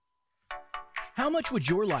How much would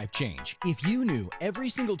your life change if you knew every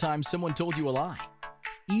single time someone told you a lie?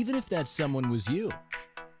 Even if that someone was you.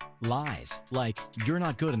 Lies like you're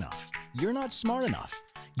not good enough, you're not smart enough,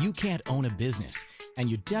 you can't own a business, and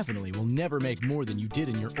you definitely will never make more than you did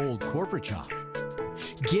in your old corporate job.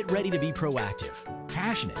 Get ready to be proactive,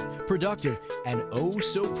 passionate, productive, and oh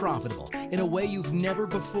so profitable in a way you've never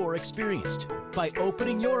before experienced by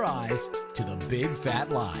opening your eyes to the big fat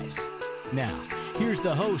lies. Now, here's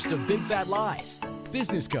the host of Big Fat Lies,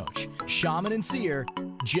 business coach, shaman and seer,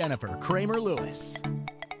 Jennifer Kramer Lewis.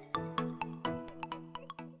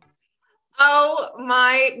 Oh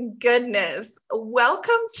my goodness.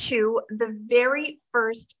 Welcome to the very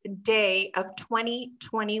first day of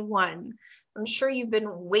 2021. I'm sure you've been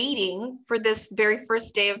waiting for this very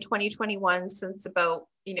first day of 2021 since about,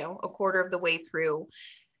 a quarter of the way through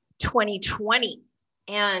 2020.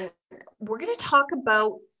 And we're going to talk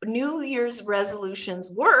about New Year's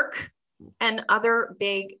resolutions work and other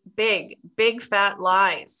big fat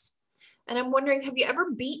lies. And I'm wondering, have you ever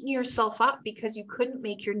beaten yourself up because you couldn't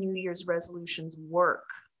make your New Year's resolutions work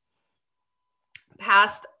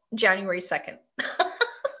past January 2nd?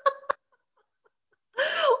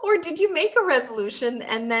 Or did you make a resolution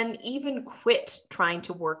and then even quit trying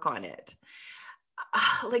to work on it?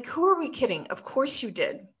 Like, who are we kidding? Of course you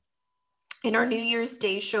did. In our New Year's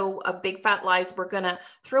Day show of Big Fat Lies, we're going to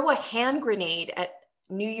throw a hand grenade at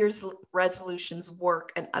New Year's resolutions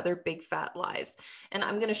work and other big fat lies. And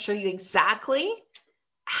I'm going to show you exactly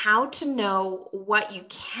how to know what you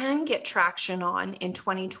can get traction on in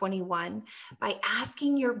 2021 by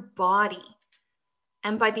asking your body.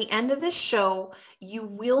 And by the end of this show, you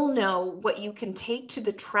will know what you can take to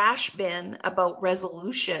the trash bin about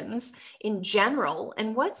resolutions in general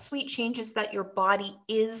and what sweet changes that your body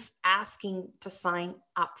is asking to sign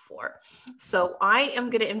up for. So I am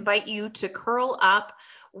going to invite you to curl up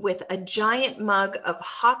with a giant mug of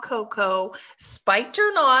hot cocoa, spiked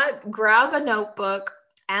or not, grab a notebook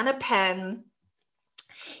and a pen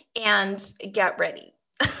and get ready.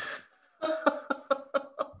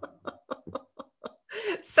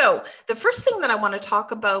 So the first thing that I want to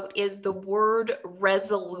talk about is the word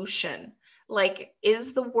resolution. Like,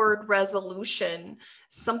 is the word resolution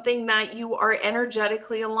something that you are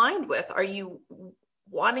energetically aligned with? Are you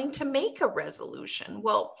wanting to make a resolution?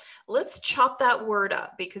 Well, let's chop that word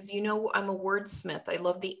up because I'm a wordsmith. I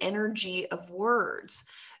love the energy of words.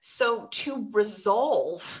 So to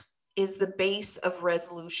resolve is the base of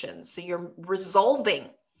resolution. So you're resolving.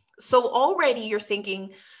 So already you're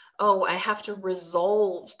thinking, oh, I have to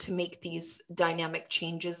resolve to make these dynamic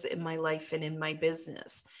changes in my life and in my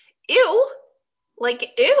business. Ew.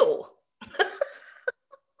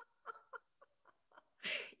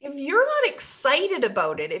 If you're not excited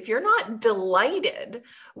about it, if you're not delighted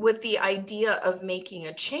with the idea of making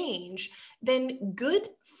a change, then good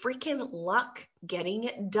freaking luck getting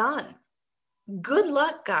it done. Good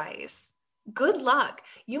luck, guys. Good luck.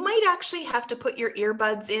 You might actually have to put your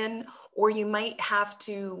earbuds in, or you might have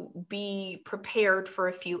to be prepared for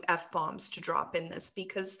a few F-bombs to drop in this,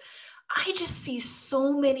 because I just see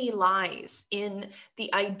so many lies in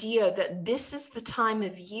the idea that this is the time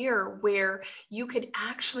of year where you could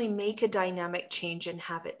actually make a dynamic change and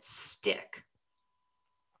have it stick.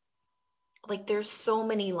 Like, there's so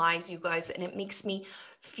many lies, you guys, and it makes me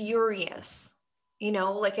furious.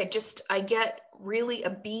 I get really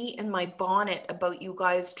a bee in my bonnet about you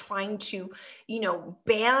guys trying to,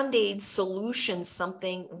 band-aid solution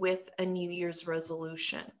something with a New Year's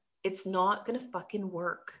resolution. It's not going to fucking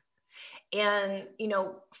work. And,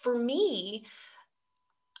 for me,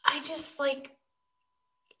 I just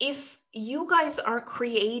if you guys aren't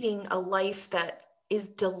creating a life that is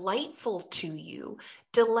delightful to you,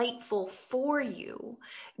 delightful for you,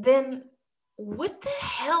 then what the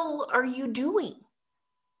hell are you doing?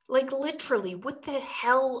 Like, literally, what the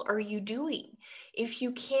hell are you doing? If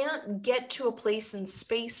you can't get to a place in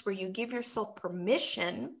space where you give yourself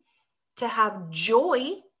permission to have joy,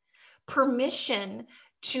 permission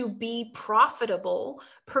to be profitable,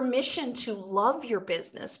 permission to love your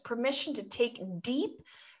business, permission to take deep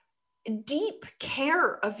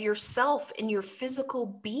care of yourself and your physical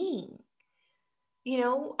being.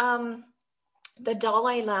 The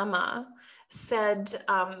Dalai Lama said,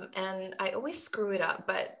 and I always screw it up,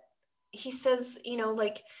 but he says,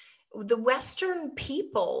 the Western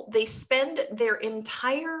people, they spend their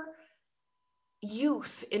entire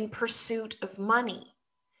youth in pursuit of money,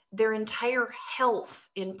 their entire health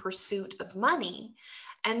in pursuit of money,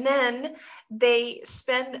 and then they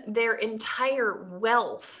spend their entire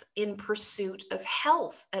wealth in pursuit of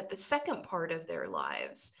health at the second part of their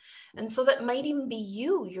lives. And so that might even be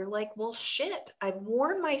you. You're like, well, shit, I've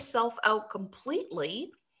worn myself out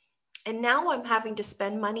completely. And now I'm having to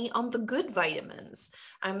spend money on the good vitamins.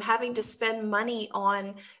 I'm having to spend money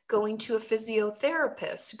on going to a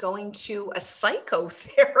physiotherapist, going to a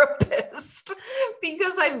psychotherapist,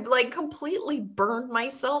 because I've like completely burned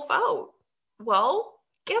myself out. Well,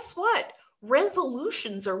 guess what?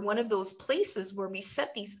 Resolutions are one of those places where we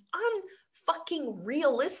set these unfucking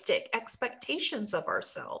realistic expectations of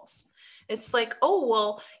ourselves. It's like, oh,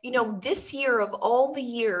 well, this year of all the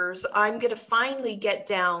years, I'm going to finally get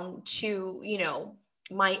down to,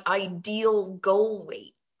 my ideal goal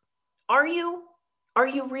weight. Are you? Are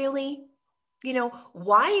you really?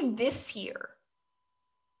 Why this year?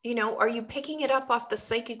 Are you picking it up off the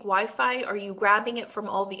psychic Wi-Fi? Are you grabbing it from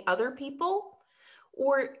all the other people?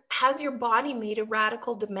 Or has your body made a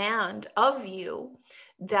radical demand of you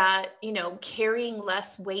that, carrying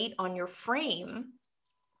less weight on your frame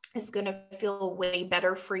is going to feel way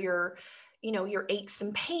better for your aches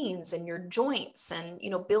and pains and your joints, and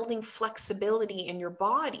building flexibility in your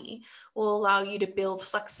body will allow you to build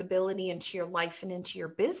flexibility into your life and into your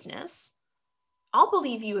business. I'll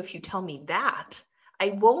believe you if you tell me that. I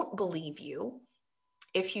won't believe you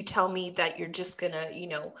if you tell me that you're just going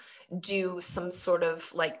to, do some sort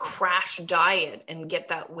of like crash diet and get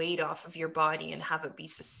that weight off of your body and have it be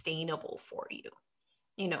sustainable for you.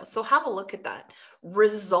 So have a look at that.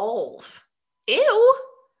 Resolve. Ew.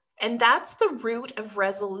 And that's the root of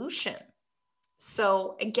resolution.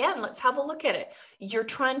 So again, let's have a look at it. You're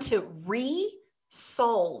trying to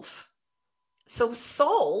resolve. So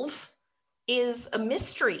solve is a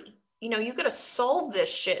mystery. You got to solve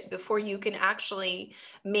this shit before you can actually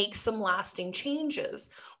make some lasting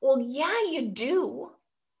changes. Well, yeah, you do,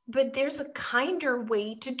 but there's a kinder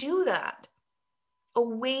way to do that. A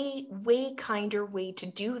way kinder way to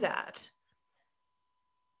do that.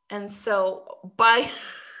 And so by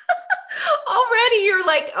already you're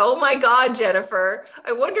like, oh my God, Jennifer,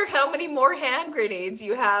 I wonder how many more hand grenades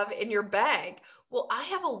you have in your bag. Well, I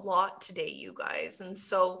have a lot today, you guys. And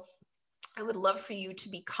so I would love for you to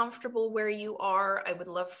be comfortable where you are. I would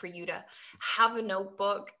love for you to have a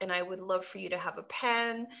notebook, and I would love for you to have a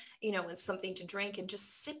pen, and something to drink, and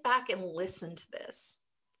just sit back and listen to this.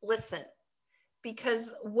 Listen.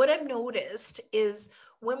 Because what I've noticed is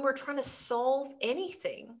when we're trying to solve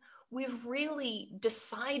anything, we've really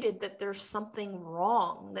decided that there's something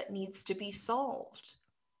wrong that needs to be solved.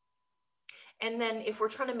 And then if we're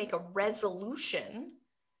trying to make a resolution,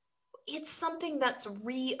 it's something that's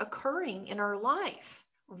reoccurring in our life.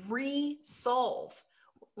 Resolve.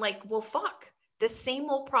 Like, well, fuck, this same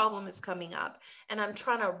old problem is coming up, and I'm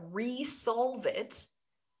trying to resolve it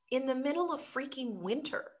in the middle of freaking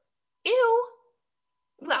winter. Ew.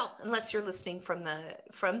 Well, unless you're listening from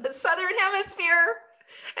the southern hemisphere,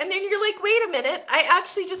 and then you're like, wait a minute, I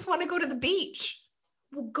actually just want to go to the beach.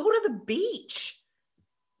 Well, go to the beach.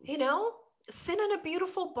 Sit in a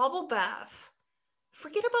beautiful bubble bath.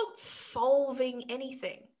 Forget about solving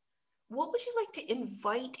anything. What would you like to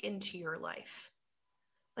invite into your life?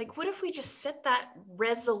 Like, what if we just set that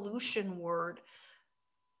resolution word,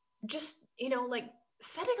 just, like,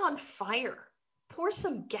 set it on fire, pour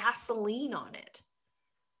some gasoline on it.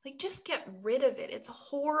 Like, just get rid of it. It's a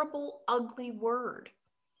horrible, ugly word.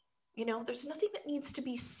 There's nothing that needs to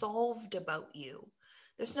be solved about you.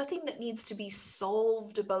 There's nothing that needs to be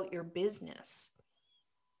solved about your business.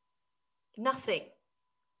 Nothing.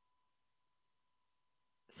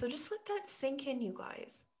 So just let that sink in, you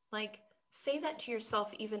guys. Like, say that to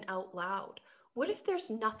yourself even out loud. What if there's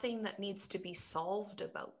nothing that needs to be solved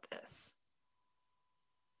about this?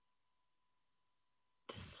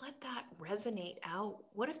 Just let that resonate out.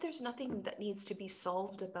 What if there's nothing that needs to be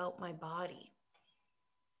solved about my body?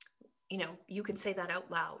 You can say that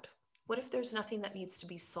out loud. What if there's nothing that needs to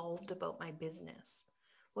be solved about my business?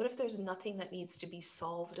 What if there's nothing that needs to be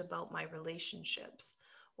solved about my relationships?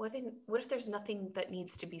 What if there's nothing that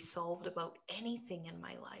needs to be solved about anything in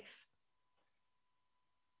my life?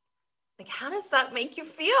 Like, how does that make you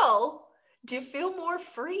feel? Do you feel more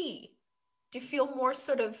free? Do you feel more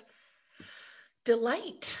sort of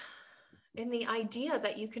delight in the idea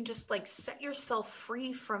that you can just like set yourself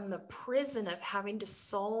free from the prison of having to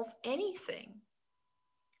solve anything?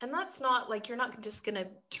 And that's not like, you're not just going to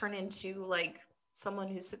turn into like someone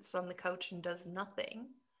who sits on the couch and does nothing.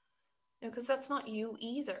 Because that's not you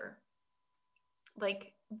either.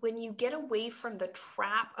 Like, when you get away from the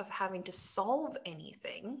trap of having to solve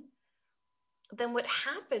anything, then what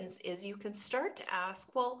happens is you can start to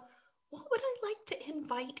ask, well, what would I like to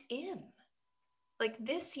invite in? Like,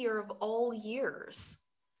 this year of all years,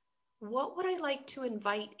 what would I like to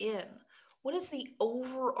invite in? What is the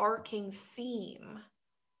overarching theme?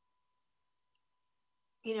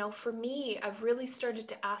 You know, for me, I've really started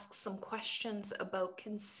to ask some questions about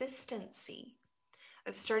consistency.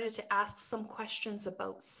 I've started to ask some questions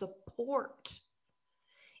about support.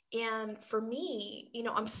 And for me, you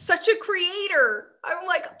know, I'm such a creator. I'm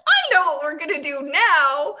like, I know what we're going to do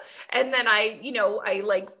now. And then I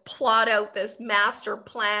like plot out this master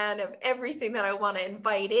plan of everything that I want to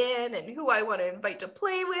invite in and who I want to invite to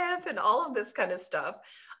play with and all of this kind of stuff.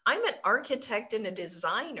 I'm an architect and a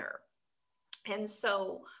designer. And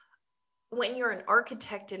so when you're an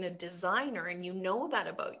architect and a designer and you know that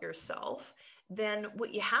about yourself, then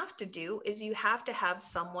what you have to do is you have to have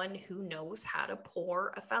someone who knows how to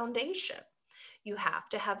pour a foundation. You have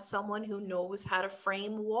to have someone who knows how to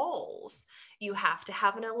frame walls. You have to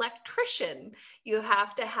have an electrician. You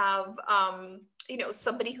have to have,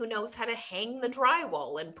 somebody who knows how to hang the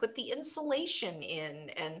drywall and put the insulation in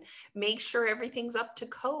and make sure everything's up to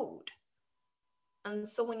code. And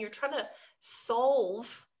so when you're trying to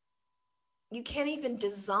solve, you can't even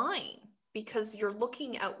design because you're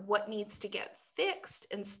looking at what needs to get fixed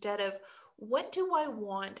instead of what do I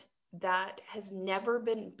want that has never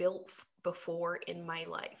been built before in my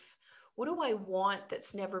life? What do I want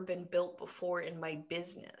that's never been built before in my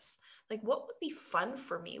business? Like, what would be fun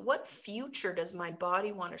for me? What future does my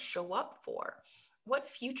body want to show up for? What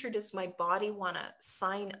future does my body want to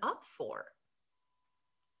sign up for?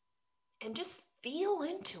 And just feel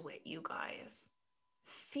into it, you guys.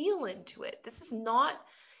 Feel into it. This is not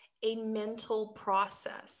a mental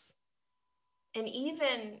process. And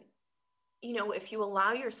even, you know, if you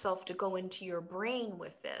allow yourself to go into your brain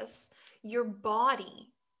with this, your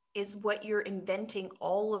body is what you're inventing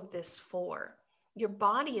all of this for. Your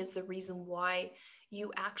body is the reason why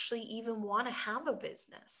you actually even want to have a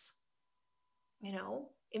business. You know,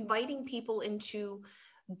 inviting people into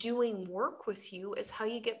doing work with you is how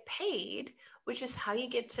you get paid, which is how you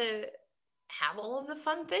get to have all of the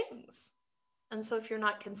fun things. And so if you're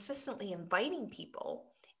not consistently inviting people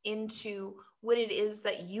into what it is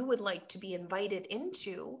that you would like to be invited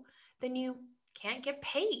into, then you can't get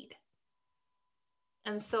paid.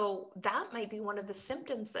 And so that might be one of the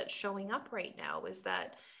symptoms that's showing up right now is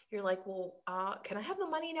that you're like, well, can I have the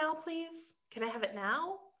money now, please? Can I have it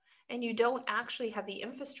now? And you don't actually have the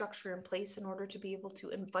infrastructure in place in order to be able to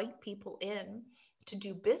invite people in to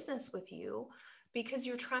do business with you because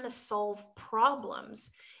you're trying to solve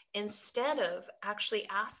problems instead of actually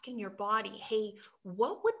asking your body, hey,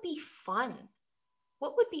 what would be fun?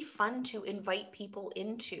 What would be fun to invite people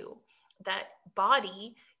into that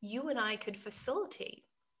body you and I could facilitate?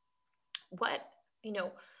 What, you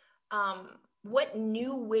know, what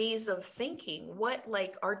new ways of thinking, what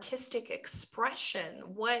like artistic expression,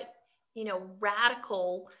 what, you know,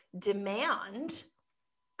 radical demand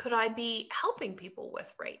could I be helping people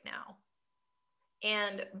with right now?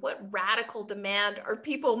 And what radical demand are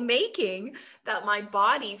people making that my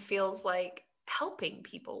body feels like helping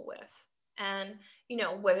people with? And, you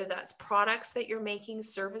know, whether that's products that you're making,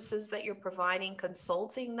 services that you're providing,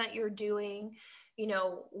 consulting that you're doing, you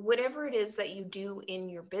know, whatever it is that you do in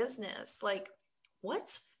your business, like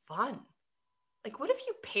what's fun? Like, what if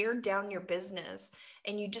you pared down your business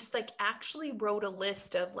and you just like actually wrote a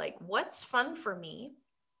list of like, what's fun for me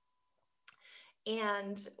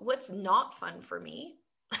and what's not fun for me?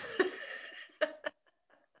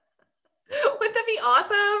 Wouldn't that be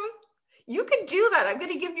awesome? You can do that. I'm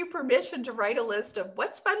going to give you permission to write a list of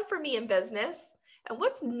what's fun for me in business and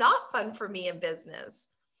what's not fun for me in business.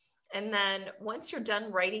 And then once you're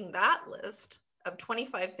done writing that list of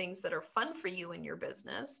 25 things that are fun for you in your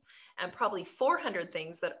business and probably 400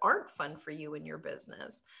 things that aren't fun for you in your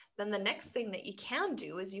business, then the next thing that you can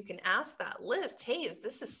do is you can ask that list, hey, is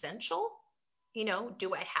this essential? You know,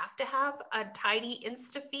 do I have to have a tidy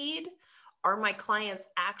Insta feed? Are my clients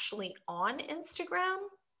actually on Instagram?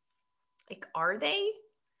 Like, are they?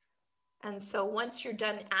 And so once you're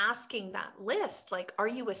done asking that list, like, are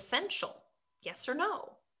you essential? Yes or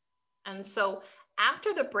no? And so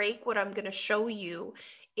after the break, what I'm going to show you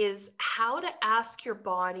is how to ask your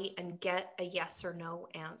body and get a yes or no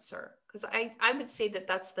answer. Because I would say that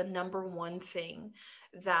that's the number one thing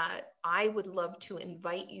that I would love to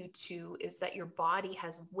invite you to is that your body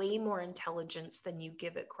has way more intelligence than you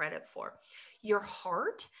give it credit for. Your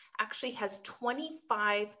heart actually has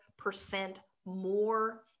 25%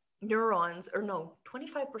 more neurons, or no,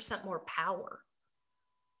 25% more power.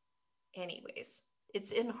 Anyways,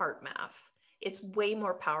 it's in heart math. It's way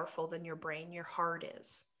more powerful than your brain, your heart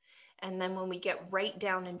is. And then when we get right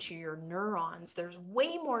down into your neurons, there's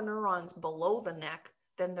way more neurons below the neck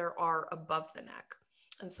than there are above the neck.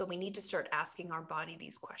 And so we need to start asking our body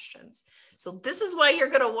these questions. So this is why you're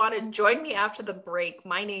going to want to join me after the break.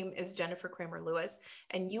 My name is Jennifer Kramer Lewis,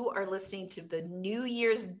 and you are listening to the New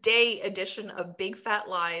Year's Day edition of Big Fat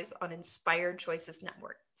Lies on Inspired Choices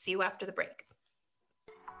Network. See you after the break.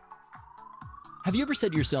 Have you ever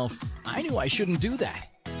said to yourself, I knew I shouldn't do that?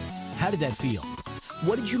 How did that feel?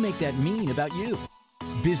 What did you make that mean about you?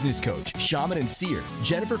 Business coach, shaman, and seer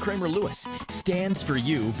Jennifer Kramer Lewis stands for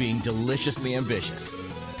you being deliciously ambitious,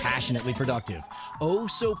 passionately productive, oh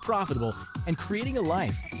so profitable, and creating a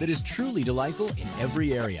life that is truly delightful in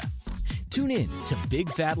every area. Tune in to Big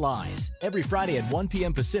Fat Lies every Friday at 1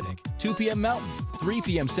 p.m. Pacific, 2 p.m. Mountain, 3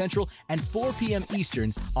 p.m. Central, and 4 p.m.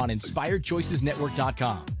 Eastern on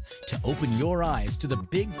InspiredChoicesNetwork.com to open your eyes to the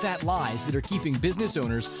big fat lies that are keeping business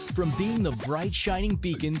owners from being the bright, shining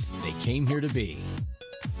beacons they came here to be.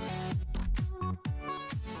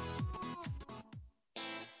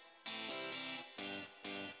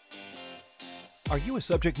 Are you a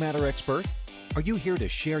subject matter expert? Are you here to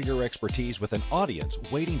share your expertise with an audience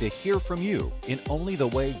waiting to hear from you in only the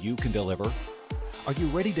way you can deliver? Are you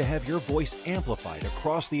ready to have your voice amplified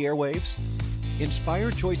across the airwaves?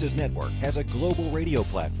 Inspired Choices Network has a global radio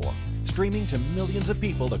platform streaming to millions of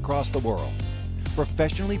people across the world.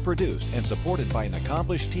 Professionally produced and supported by an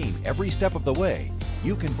accomplished team every step of the way,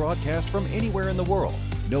 you can broadcast from anywhere in the world,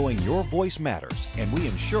 knowing your voice matters, and we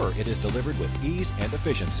ensure it is delivered with ease and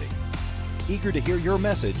efficiency. Eager to hear your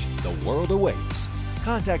message, the world awaits.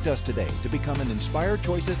 Contact us today to become an Inspired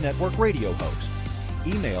Choices Network radio host.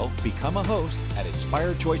 Email become a host at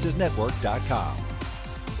inspiredchoicesnetwork.com.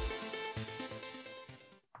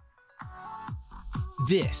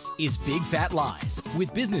 This is Big Fat Lies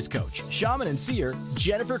with business coach, shaman, and seer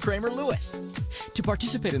Jennifer Kramer Lewis. To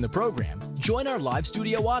participate in the program, join our live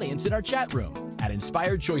studio audience in our chat room at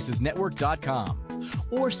InspiredChoicesNetwork.com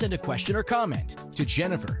or send a question or comment to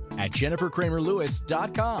Jennifer at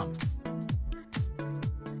JenniferKramerLewis.com.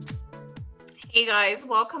 Hey guys,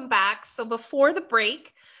 welcome back. So before the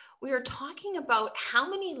break, we are talking about how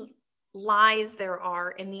many lies there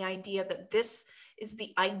are in the idea that this is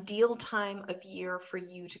the ideal time of year for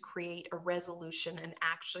you to create a resolution and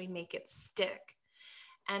actually make it stick.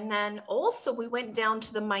 And then also we went down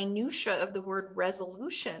to the minutia of the word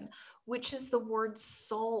resolution, which is the word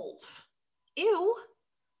solve. Ew,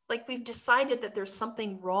 like we've decided that there's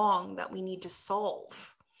something wrong that we need to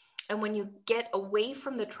solve. And when you get away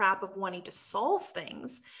from the trap of wanting to solve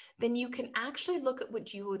things, then you can actually look at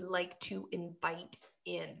what you would like to invite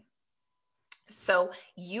in. So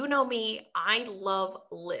you know me, I love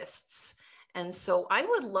lists. And so I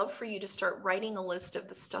would love for you to start writing a list of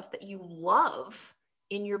the stuff that you love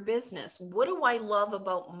in your business. What do I love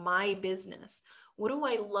about my business? What do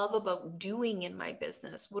I love about doing in my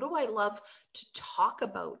business? What do I love to talk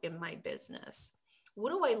about in my business?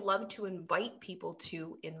 What do I love to invite people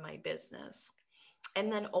to in my business?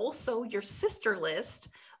 And then also your sister list,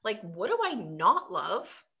 like what do I not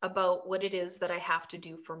love about what it is that I have to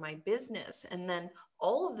do for my business? And then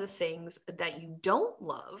all of the things that you don't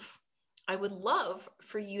love, I would love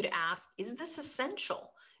for you to ask, is this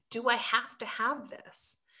essential? Do I have to have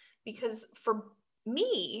this? Because for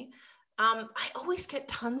me, I always get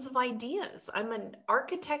tons of ideas. I'm an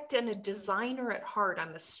architect and a designer at heart.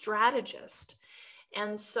 I'm a strategist.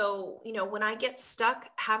 And so, when I get stuck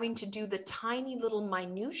having to do the tiny little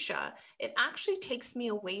minutia, it actually takes me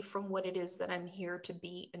away from what it is that I'm here to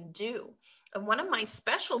be and do. And one of my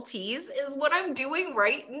specialties is what I'm doing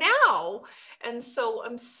right now. And so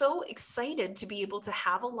I'm so excited to be able to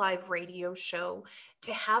have a live radio show,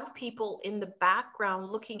 to have people in the background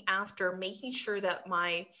looking after, making sure that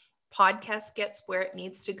my podcast gets where it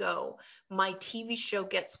needs to go, my TV show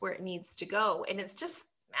gets where it needs to go. And it's just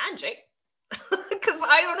magic. Because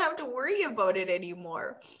I don't have to worry about it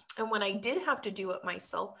anymore. And when I did have to do it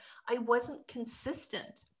myself, I wasn't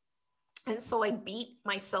consistent. And so I beat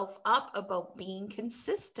myself up about being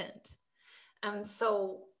consistent. And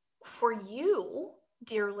so for you,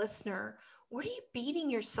 dear listener, what are you beating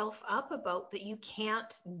yourself up about that you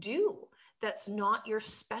can't do? That's not your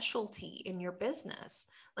specialty in your business.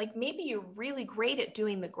 Like maybe you're really great at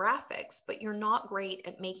doing the graphics, but you're not great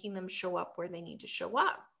at making them show up where they need to show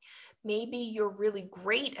up. Maybe you're really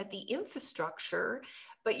great at the infrastructure,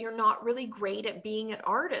 but you're not really great at being an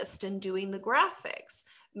artist and doing the graphics.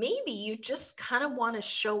 Maybe you just kind of want to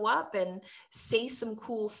show up and say some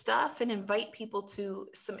cool stuff and invite people to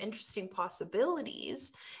some interesting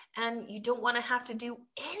possibilities, and you don't want to have to do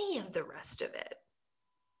any of the rest of it.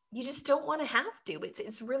 You just don't want to have to.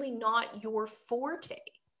 It's really not your forte.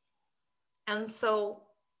 And so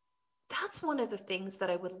that's one of the things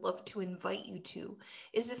that I would love to invite you to,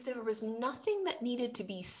 is if there was nothing that needed to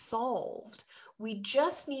be solved, we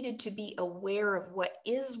just needed to be aware of what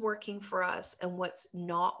is working for us and what's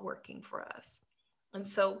not working for us. And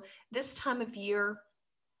so this time of year,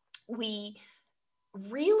 we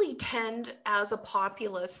really tend as a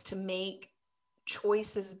populace to make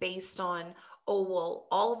choices based on, oh, well,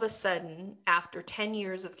 all of a sudden, after 10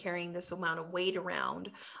 years of carrying this amount of weight around,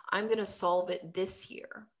 I'm going to solve it this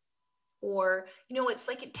year. Or, it's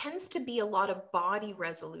like it tends to be a lot of body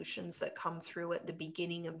resolutions that come through at the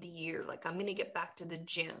beginning of the year. Like, I'm going to get back to the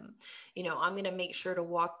gym. I'm going to make sure to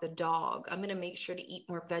walk the dog. I'm going to make sure to eat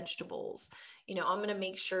more vegetables. I'm going to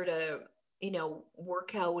make sure to,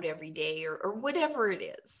 work out every day or whatever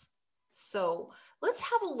it is. So let's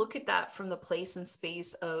have a look at that from the place and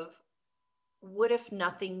space of, what if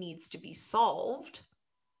nothing needs to be solved?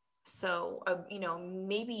 So,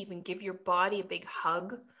 maybe even give your body a big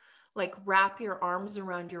hug. Like, wrap your arms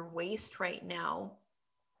around your waist right now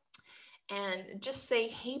and just say,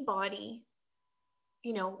 hey, body,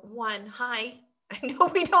 one, hi. I know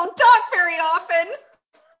we don't talk very often.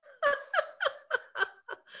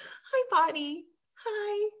 Hi, body.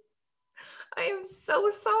 Hi. I am so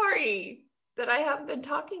sorry that I haven't been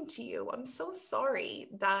talking to you. I'm so sorry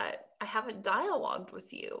that I haven't dialogued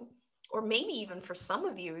with you. Or maybe even for some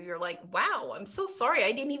of you, you're like, wow, I'm so sorry.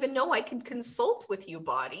 I didn't even know I could consult with you,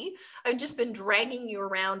 body. I've just been dragging you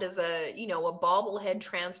around as a bobblehead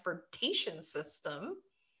transportation system.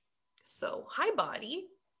 So, hi, body.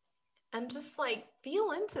 And just like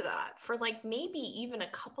feel into that for like maybe even a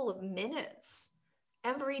couple of minutes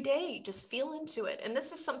every day. Just feel into it. And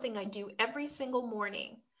this is something I do every single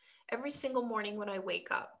morning when I wake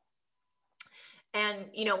up. And,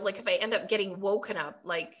 like if I end up getting woken up,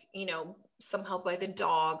 like, somehow by the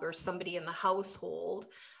dog or somebody in the household,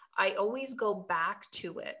 I always go back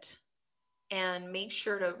to it and make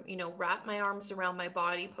sure to, wrap my arms around my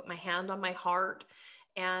body, put my hand on my heart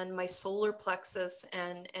and my solar plexus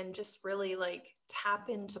and just really like tap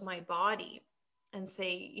into my body and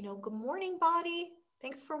say, good morning, body.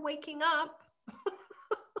 Thanks for waking up.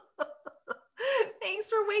 Thanks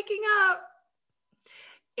for waking up.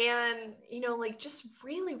 And, like just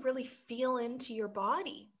really, really feel into your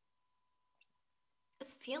body.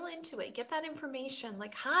 Just feel into it. Get that information.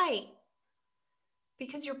 Like, hi.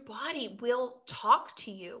 Because your body will talk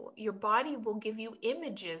to you. Your body will give you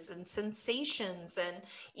images and sensations and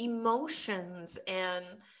emotions and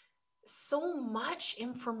so much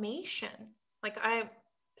information. Like, I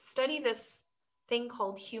study this thing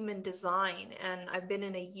called human design, and I've been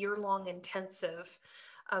in a year-long intensive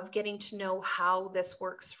of getting to know how this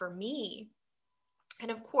works for me.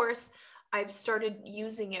 And of course, I've started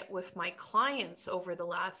using it with my clients over the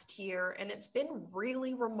last year, and it's been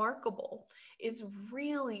really remarkable. It's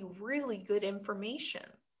really, really good information.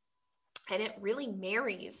 And it really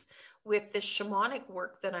marries with the shamanic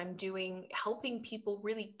work that I'm doing, helping people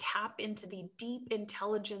really tap into the deep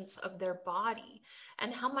intelligence of their body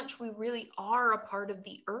and how much we really are a part of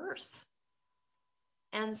the earth.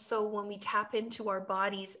 And so when we tap into our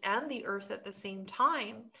bodies and the earth at the same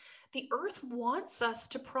time, the earth wants us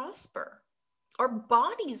to prosper. Our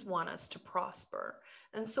bodies want us to prosper.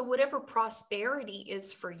 And so whatever prosperity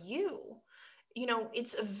is for you,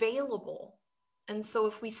 it's available. And so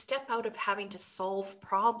if we step out of having to solve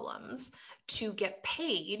problems to get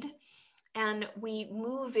paid and we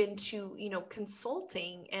move into,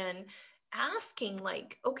 consulting and asking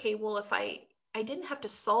like, okay, well, if I didn't have to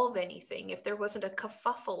solve anything, if there wasn't a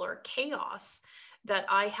kerfuffle or chaos that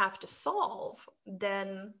I have to solve,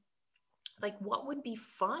 then like what would be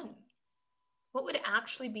fun? What would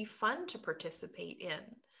actually be fun to participate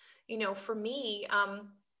in? For me,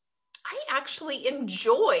 I actually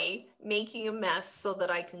enjoy making a mess so that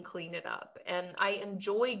I can clean it up. And I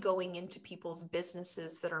enjoy going into people's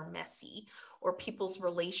businesses that are messy or people's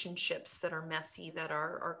relationships that are messy, that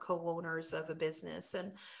are co-owners of a business,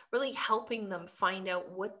 and really helping them find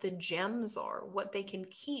out what the gems are, what they can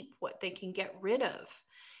keep, what they can get rid of.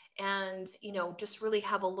 And, just really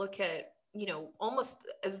have a look at, almost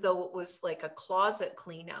as though it was like a closet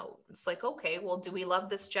clean out. It's like, okay, well, do we love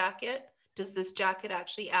this jacket? Does this jacket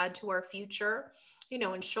actually add to our future?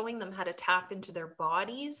 And showing them how to tap into their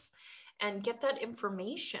bodies and get that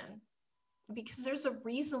information, because there's a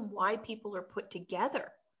reason why people are put together.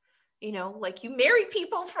 Like you marry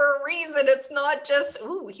people for a reason. It's not just,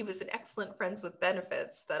 ooh, he was an excellent friends with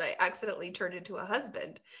benefits that I accidentally turned into a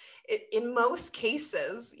husband. In most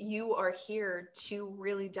cases, you are here to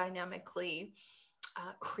really dynamically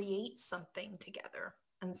create something together.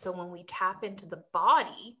 And so when we tap into the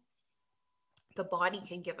body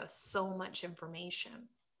can give us so much information.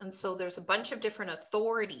 And so there's a bunch of different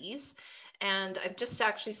authorities. And I've just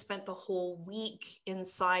actually spent the whole week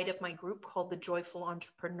inside of my group called The Joyful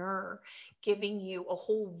Entrepreneur, giving you a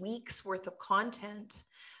whole week's worth of content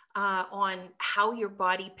on how your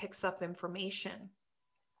body picks up information.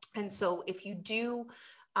 And so if you do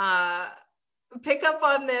pick up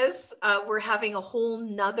on this, we're having a whole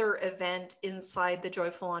nother event inside the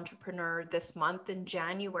Joyful Entrepreneur this month in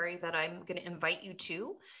January that I'm going to invite you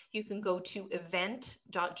to. You can go to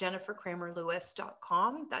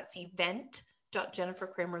event.jenniferkramerlewis.com. That's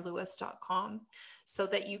event.jenniferkramerlewis.com, so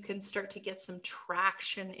that you can start to get some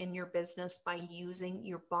traction in your business by using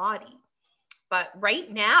your body. But right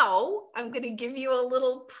now, I'm going to give you a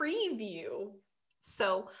little preview.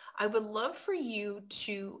 So I would love for you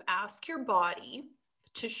to ask your body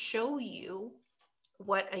to show you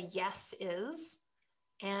what a yes is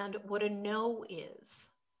and what a no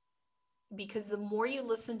is. Because the more you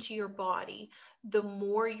listen to your body, the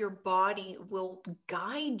more your body will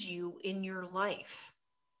guide you in your life.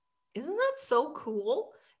 Isn't that so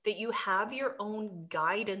cool that you have your own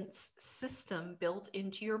guidance system built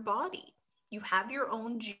into your body? You have your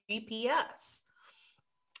own GPS.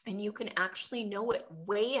 And you can actually know it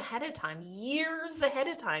way ahead of time, years ahead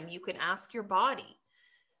of time. You can ask your body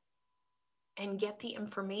and get the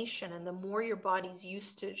information. And the more your body's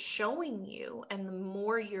used to showing you, and the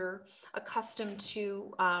more you're accustomed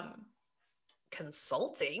to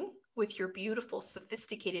consulting with your beautiful,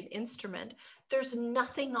 sophisticated instrument, there's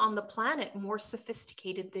nothing on the planet more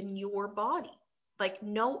sophisticated than your body. Like,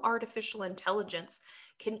 no artificial intelligence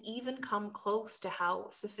can even come close to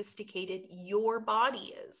how sophisticated your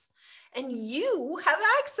body is. And you have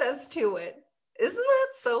access to it. Isn't that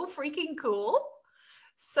so freaking cool?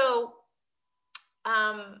 So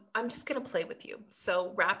I'm just going to play with you.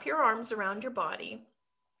 So wrap your arms around your body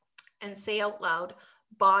and say out loud,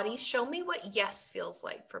 body, show me what yes feels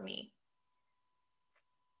like for me.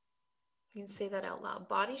 You can say that out loud.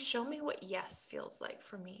 Body, show me what yes feels like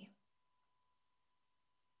for me.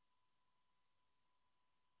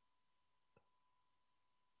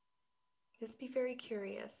 Just be very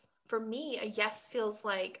curious. For me, a yes feels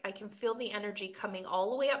like I can feel the energy coming all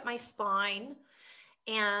the way up my spine,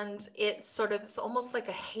 and it's almost like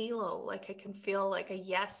a halo. Like I can feel like a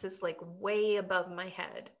yes is like way above my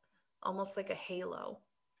head, almost like a halo.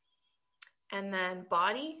 And then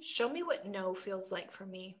body, show me what no feels like for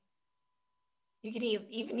me. You can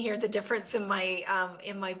even hear the difference in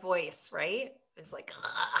my voice, right? It's like,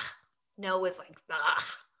 ah. No is like, ah.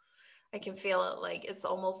 I can feel it, like it's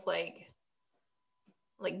almost like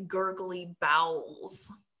gurgly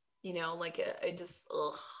bowels, like it just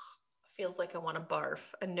feels like I want to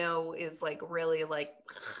barf. A no is like really like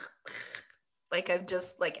I've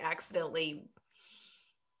just like accidentally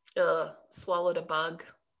swallowed a bug.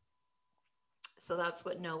 So that's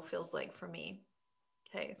what no feels like for me.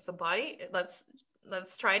 Okay, so body, let's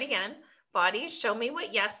try it again. Body, show me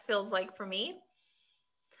what yes feels like for me.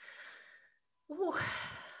 Ooh,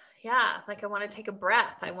 yeah, like I want to take a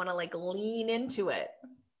breath. I want to like lean into it.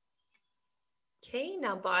 Okay,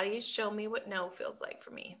 now body, show me what no feels like for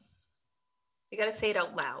me. You got to say it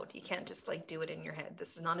out loud. You can't just like do it in your head.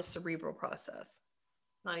 This is not a cerebral process.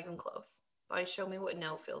 Not even close. Body, show me what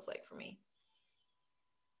no feels like for me.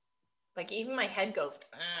 Like even my head goes,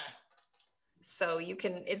 ugh. So you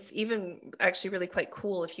can, it's even actually really quite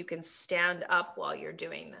cool if you can stand up while you're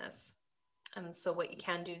doing this. And so what you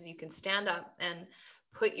can do is you can stand up and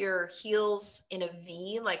put your heels in a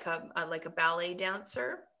V, like a ballet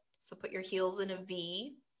dancer. So put your heels in a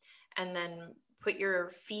V, and then put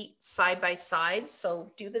your feet side by side.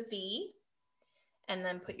 So do the V, and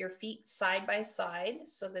then put your feet side by side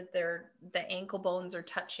so that the ankle bones are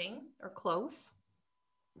touching or close.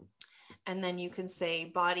 And then you can say,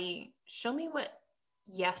 body, show me what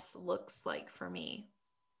yes looks like for me.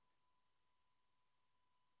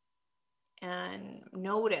 And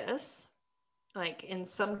notice, like in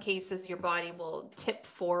some cases, your body will tip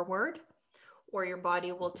forward or your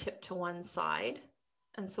body will tip to one side.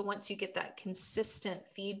 And so once you get that consistent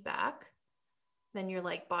feedback, then you're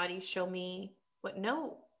like, body, show me what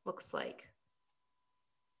no looks like.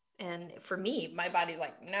 And for me, my body's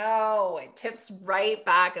like, no, it tips right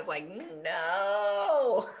back. It's like,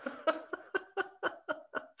 no.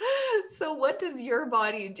 So what does your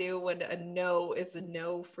body do when a no is a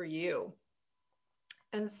no for you?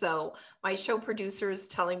 And so my show producer is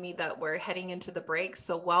telling me that we're heading into the break.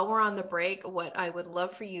 So while we're on the break, what I would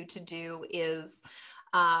love for you to do is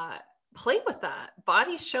play with that.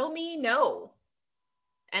 Body, show me no.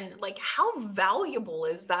 And like, how valuable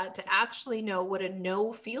is that to actually know what a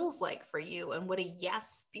no feels like for you and what a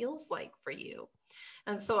yes feels like for you?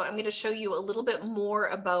 And so I'm going to show you a little bit more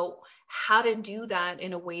about how to do that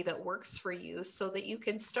in a way that works for you so that you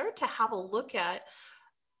can start to have a look at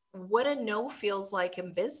what a no feels like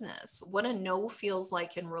in business, what a no feels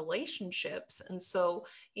like in relationships. And so,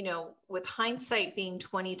 with hindsight being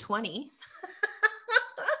 2020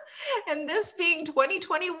 and this being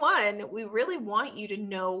 2021, we really want you to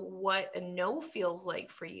know what a no feels like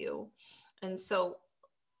for you. And so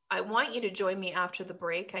I want you to join me after the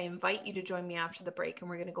break. I invite you to join me after the break, and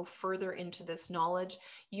we're going to go further into this knowledge.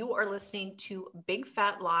 You are listening to Big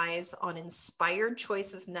Fat Lies on Inspired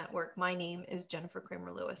Choices Network. My name is Jennifer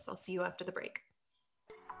Kramer Lewis. I'll see you after the break.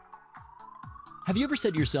 Have you ever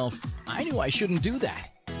said to yourself, I knew I shouldn't do that?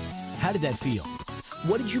 How did that feel?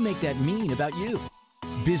 What did you make that mean about you?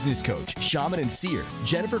 Business coach, shaman, and seer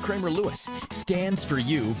Jennifer Kramer Lewis stands for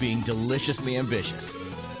you being deliciously ambitious,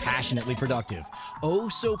 passionately productive, oh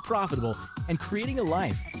so profitable, and creating a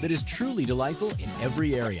life that is truly delightful in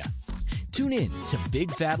every area. Tune in to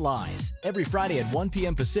Big Fat Lies every Friday at 1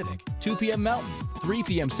 p.m. Pacific, 2 p.m. Mountain, 3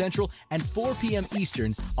 p.m. Central, and 4 p.m.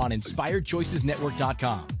 Eastern on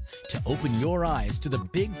InspiredChoicesNetwork.com to open your eyes to the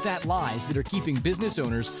big fat lies that are keeping business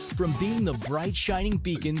owners from being the bright shining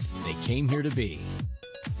beacons they came here to be.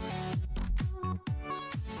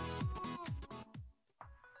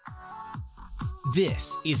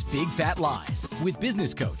 This is Big Fat Lies with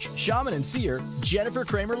business coach, shaman, and seer Jennifer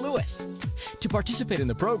Kramer Lewis. To participate in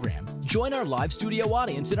the program, join our live studio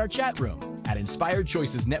audience in our chat room at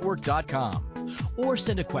InspiredChoicesNetwork.com or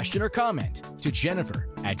send a question or comment to Jennifer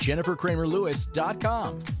at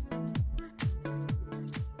JenniferKramerLewis.com.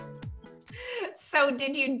 So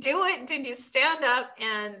did you do it? Did you stand up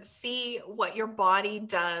and see what your body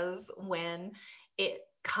does when it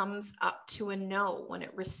comes up to a no, when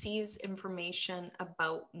it receives information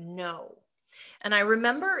about no? And I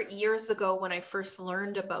remember years ago when I first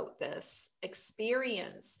learned about this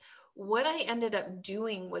experience, what I ended up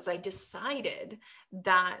doing was I decided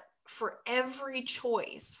that for every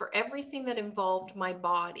choice, for everything that involved my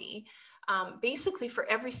body, basically for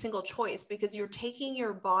every single choice, because you're taking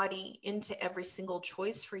your body into every single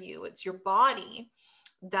choice for you. It's your body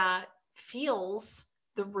that feels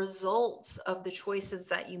the results of the choices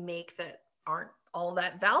that you make that aren't all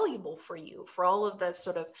that valuable for you, for all of the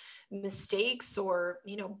sort of mistakes or,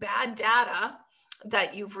 bad data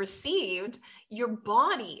that you've received. Your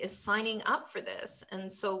body is signing up for this.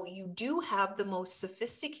 And so you do have the most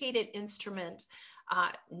sophisticated instrument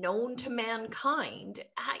known to mankind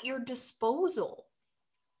at your disposal.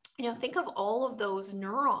 Think of all of those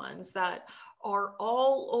neurons that are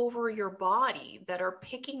all over your body that are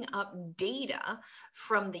picking up data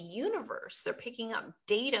from the universe. They're picking up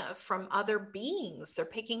data from other beings. They're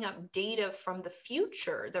picking up data from the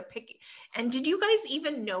future. And did you guys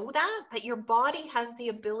even know that your body has the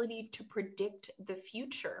ability to predict the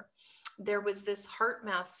future? There was this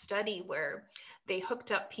HeartMath study where they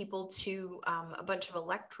hooked up people to a bunch of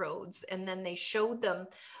electrodes, and then they showed them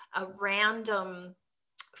a random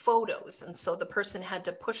photos. And so the person had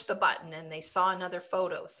to push the button and they saw another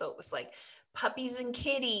photo. So it was like puppies and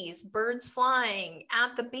kitties, birds flying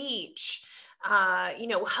at the beach,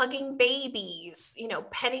 hugging babies,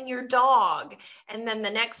 petting your dog. And then the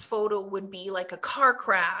next photo would be like a car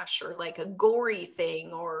crash or like a gory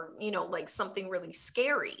thing or, like something really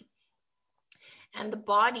scary. And the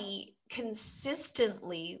body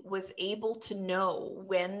consistently was able to know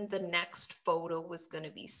when the next photo was going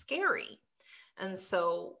to be scary. And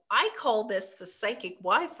so I call this the psychic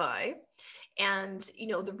Wi-Fi. And,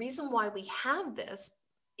 the reason why we have this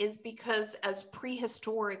is because as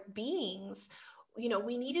prehistoric beings,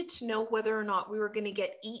 we needed to know whether or not we were going to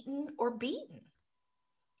get eaten or beaten.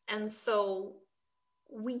 And so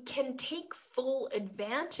we can take full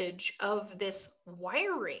advantage of this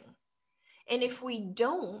wiring. And if we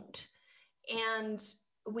don't, and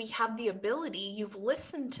we have the ability, you've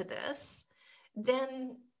listened to this,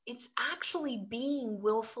 then it's actually being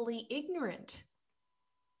willfully ignorant,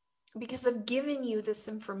 because I've given you this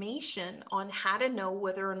information on how to know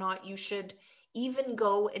whether or not you should even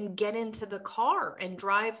go and get into the car and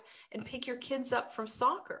drive and pick your kids up from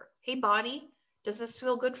soccer. Hey, body, does this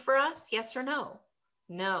feel good for us? Yes or no?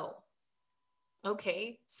 No.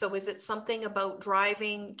 Okay, so is it something about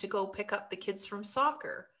driving to go pick up the kids from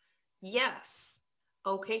soccer? Yes.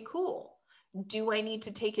 Okay, cool. Do I need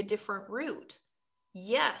to take a different route?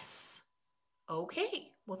 Yes.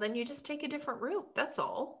 Okay, well then you just take a different route. That's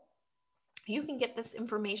all. You can get this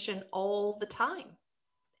information all the time,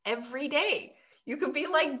 every day. You could be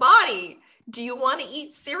like, body, do you want to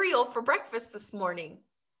eat cereal for breakfast this morning?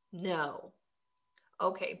 No.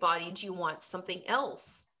 Okay, body, do you want something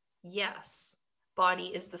else? Yes. Body,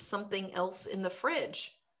 is the something else in the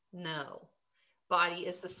fridge? No. Body,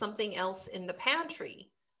 is the something else in the pantry?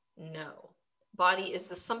 No. Body, is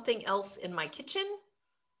the something else in my kitchen?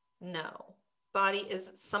 No. Body,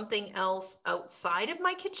 is something else outside of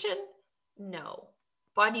my kitchen? No.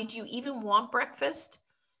 Body, do you even want breakfast?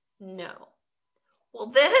 No. Well,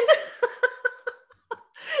 then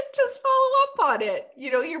just follow up on it.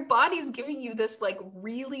 Your body's giving you this like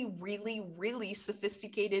really, really, really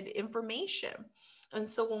sophisticated information. And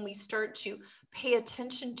so when we start to pay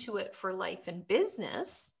attention to it for life and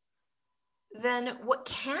business, then what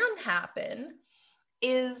can happen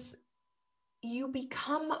is you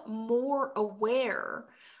become more aware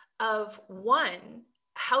of, one,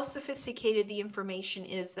 how sophisticated the information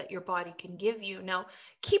is that your body can give you. Now,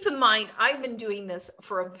 keep in mind, I've been doing this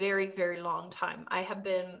for a very, very long time. I have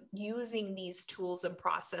been using these tools and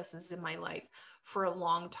processes in my life for a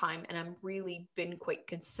long time, and I've really been quite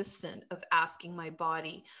consistent of asking my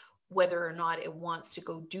body whether or not it wants to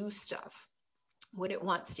go do stuff, what it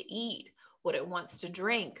wants to eat, what it wants to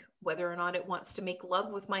drink, whether or not it wants to make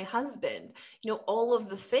love with my husband, all of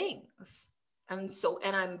the things. And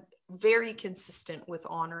I'm very consistent with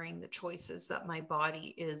honoring the choices that my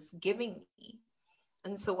body is giving me.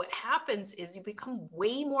 And so what happens is you become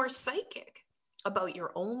way more psychic about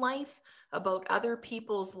your own life, about other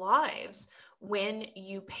people's lives, when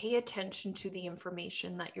you pay attention to the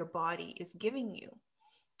information that your body is giving you.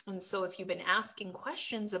 And so if you've been asking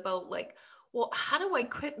questions about like, well, how do I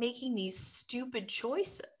quit making these stupid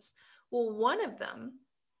choices? Well, one of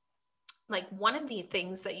the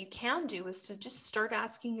things that you can do is to just start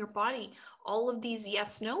asking your body all of these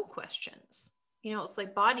yes/no questions. It's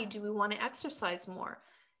like, body, do we want to exercise more?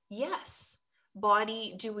 Yes.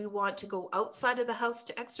 Body, do we want to go outside of the house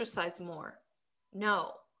to exercise more?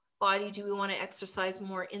 No. Body, do we want to exercise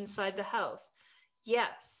more inside the house?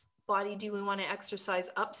 Yes. Body, do we want to exercise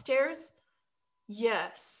upstairs?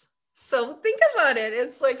 Yes. So think about it.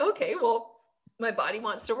 It's like, okay, well, my body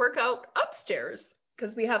wants to work out upstairs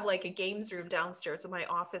because we have like a games room downstairs, and my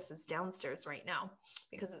office is downstairs right now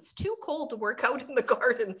because it's too cold to work out in the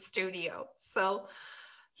garden studio. So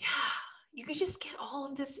yeah, you could just get all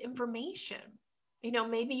of this information.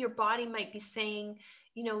 Maybe your body might be saying,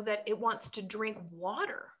 that it wants to drink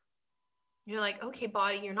water. You're like, okay,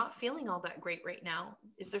 body, you're not feeling all that great right now.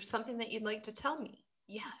 Is there something that you'd like to tell me?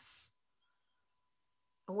 Yes.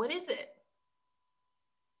 What is it?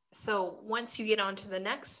 So once you get on to the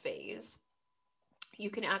next phase, you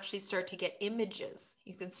can actually start to get images.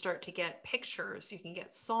 You can start to get pictures. You can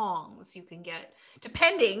get songs. You can get,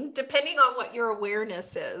 depending on what your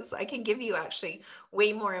awareness is, I can give you actually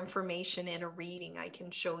way more information in a reading. I can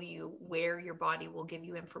show you where your body will give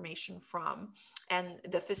you information from, and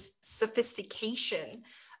the sophistication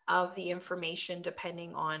of the information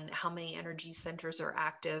depending on how many energy centers are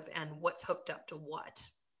active and what's hooked up to what.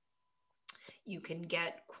 You can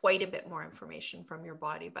get quite a bit more information from your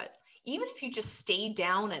body. But even if you just stay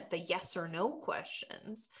down at the yes or no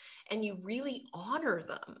questions and you really honor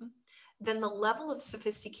them, then the level of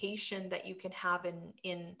sophistication that you can have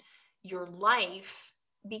in your life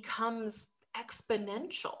becomes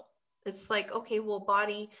exponential. It's like, okay, well,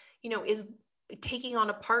 body, is taking on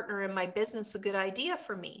a partner in my business a good idea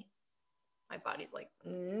for me? My body's like,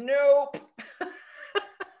 nope.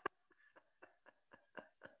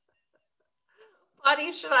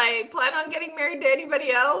 Body, should I plan on getting married to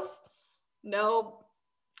anybody else? Nope.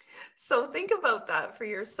 So think about that for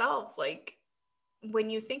yourself. Like,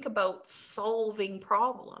 when you think about solving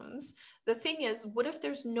problems, the thing is, what if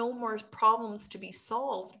there's no more problems to be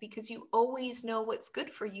solved because you always know what's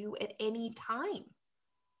good for you at any time?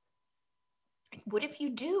 What if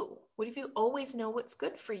you do? What if you always know what's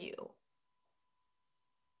good for you?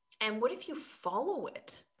 And what if you follow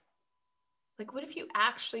it? Like, what if you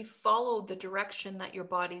actually follow the direction that your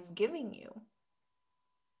body's giving you?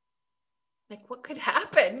 Like, what could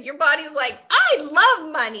happen? Your body's like, I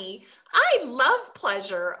love money. I love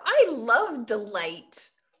pleasure. I love delight.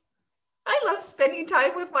 I love spending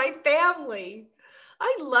time with my family.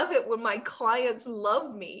 I love it when my clients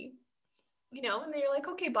love me. And then you're like,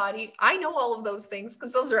 okay, body, I know all of those things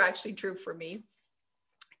because those are actually true for me.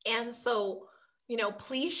 And so,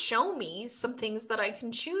 please show me some things that I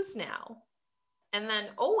can choose now. And then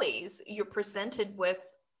always you're presented with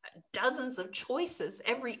dozens of choices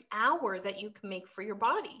every hour that you can make for your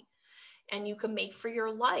body and you can make for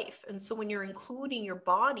your life. And so when you're including your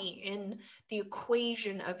body in the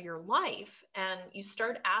equation of your life and you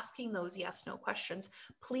start asking those yes/no questions,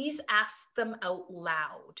 please ask them out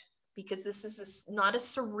loud, because this is not a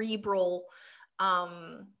cerebral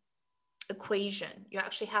equation. You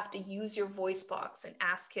actually have to use your voice box and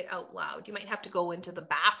ask it out loud. You might have to go into the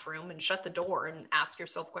bathroom and shut the door and ask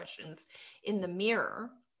yourself questions in the mirror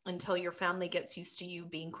until your family gets used to you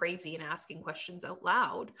being crazy and asking questions out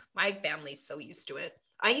loud. My family's so used to it.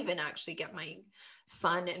 I even actually get my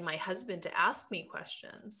son and my husband to ask me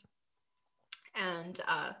questions. And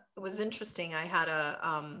it was interesting. I had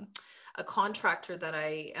a contractor that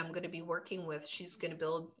I am going to be working with. She's going to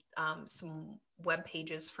build some web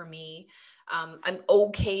pages for me. I'm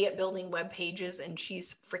okay at building web pages, and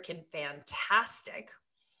she's freaking fantastic.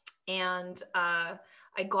 And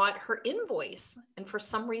I got her invoice, and for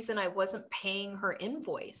some reason I wasn't paying her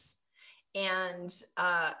invoice. And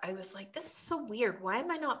I was like, this is so weird. Why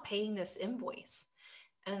am I not paying this invoice?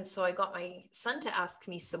 And so I got my son to ask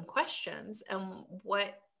me some questions. And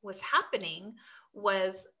what was happening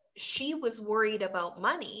was she was worried about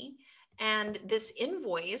money, and this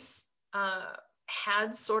invoice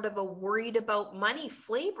had sort of a worried about money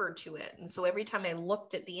flavor to it. And so every time I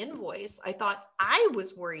looked at the invoice, I thought I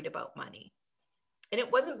was worried about money. And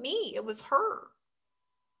it wasn't me, it was her.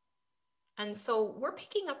 And so we're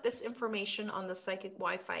picking up this information on the Psychic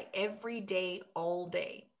Wi-Fi every day, all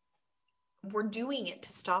day. We're doing it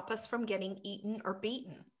to stop us from getting eaten or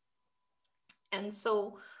beaten. And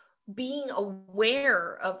so being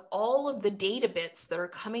aware of all of the data bits that are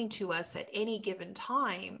coming to us at any given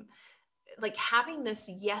time, like having this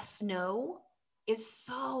yes, no is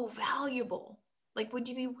so valuable. Like, would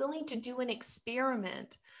you be willing to do an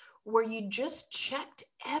experiment where you just checked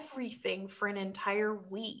everything for an entire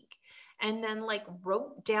week and then like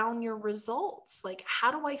wrote down your results? Like,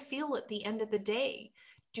 how do I feel at the end of the day?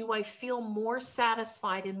 Do I feel more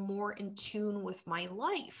satisfied and more in tune with my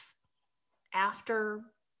life after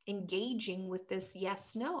engaging with this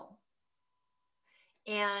yes, no?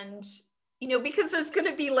 And, because there's going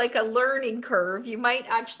to be like a learning curve. You might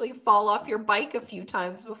actually fall off your bike a few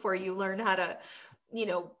times before you learn how to,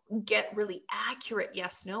 get really accurate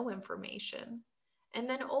yes, no information. And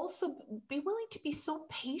then also be willing to be so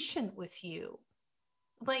patient with you.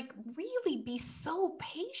 Like, really be so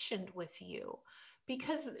patient with you.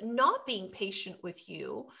 Because not being patient with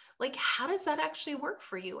you, like, how does that actually work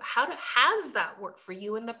for you? Has that worked for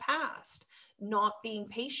you in the past? Not being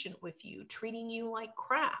patient with you, treating you like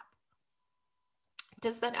crap.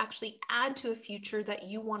 Does that actually add to a future that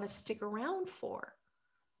you want to stick around for?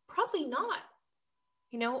 Probably not.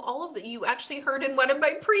 All of you actually heard in one of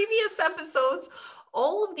my previous episodes,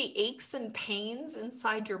 all of the aches and pains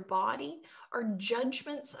inside your body are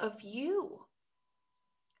judgments of you.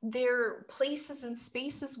 They're places and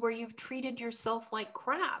spaces where you've treated yourself like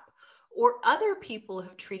crap, or other people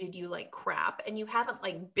have treated you like crap and you haven't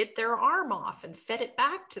like bit their arm off and fed it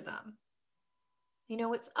back to them.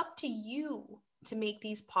 It's up to you to make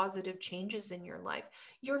these positive changes in your life.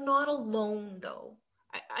 You're not alone though.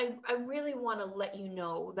 I really want to let you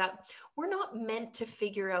know that we're not meant to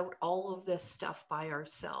figure out all of this stuff by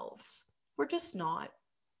ourselves. We're just not.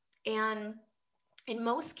 And in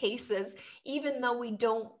most cases, even though we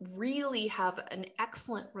don't really have an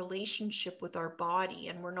excellent relationship with our body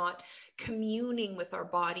and we're not communing with our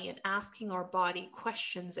body and asking our body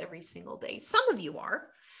questions every single day, some of you are,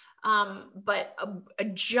 but a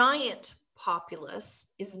giant populace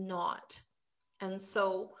is not. And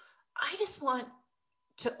so I just want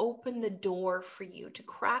to open the door for you, to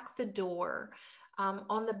crack the door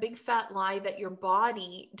on the big fat lie that your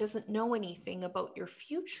body doesn't know anything about your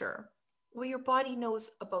future. Well, your body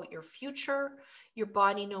knows about your future. Your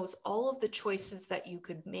body knows all of the choices that you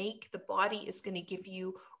could make. The body is going to give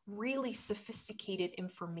you really sophisticated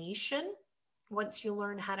information once you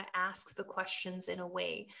learn how to ask the questions in a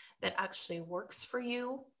way that actually works for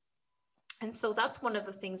you. And so that's one of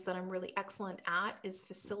the things that I'm really excellent at, is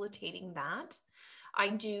facilitating that. I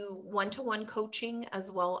do one-to-one coaching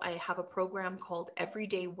as well. I have a program called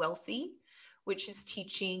Everyday Wealthy, which is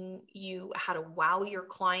teaching you how to wow your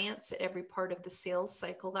clients at every part of the sales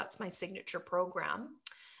cycle. That's my signature program.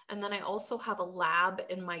 And then I also have a lab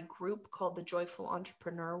in my group called the Joyful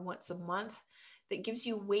Entrepreneur once a month that gives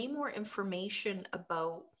you way more information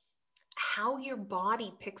about how your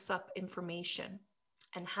body picks up information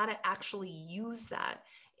and how to actually use that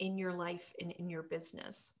in your life and in your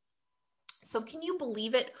business. So can you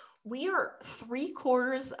believe it? We are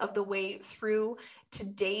 3/4 of the way through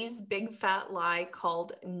today's big fat lie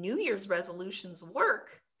called New Year's resolutions work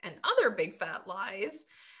and other big fat lies.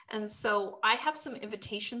 And so I have some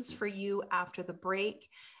invitations for you after the break.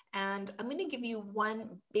 And I'm going to give you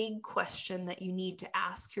one big question that you need to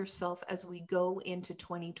ask yourself as we go into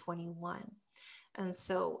 2021. And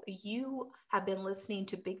so you have been listening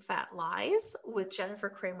to Big Fat Lies with Jennifer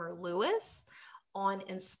Kramer Lewis on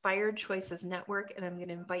Inspired Choices Network, and I'm going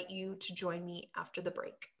to invite you to join me after the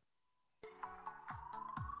break.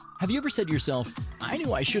 Have you ever said to yourself, I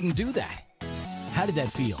knew I shouldn't do that? How did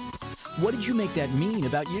that feel? What did you make that mean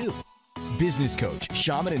about you? Business coach,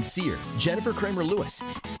 shaman, and seer Jennifer Kramer Lewis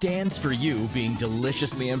stands for you being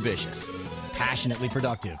deliciously ambitious, passionately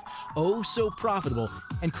productive, oh so profitable,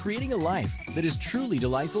 and creating a life that is truly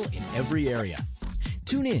delightful in every area.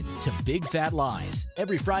 Tune in to Big Fat Lies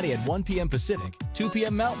every Friday at 1 p.m. Pacific, 2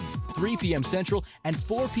 p.m. Mountain, 3 p.m. Central, and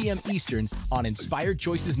 4 p.m. Eastern on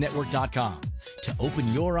InspiredChoicesNetwork.com to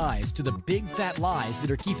open your eyes to the big fat lies that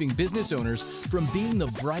are keeping business owners from being the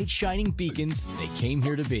bright shining beacons they came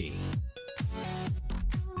here to be.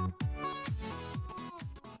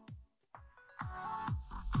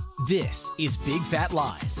 This is Big Fat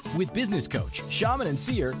Lies with business coach, shaman, and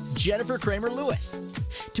seer Jennifer Kramer Lewis.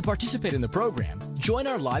 To participate in the program, join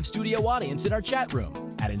our live studio audience in our chat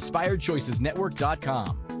room at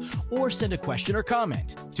InspiredChoicesNetwork.com or send a question or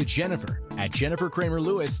comment to Jennifer at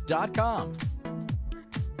JenniferKramerLewis.com.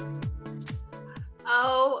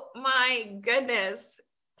 Oh my goodness.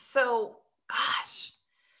 So, gosh,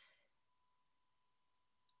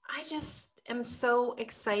 I just am so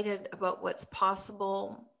excited about what's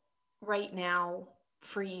possible right now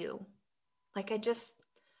for you. Like, I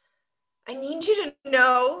need you to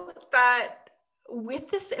know that with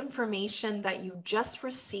this information that you just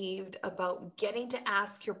received about getting to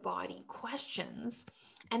ask your body questions,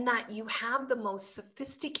 and that you have the most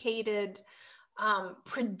sophisticated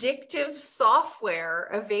predictive software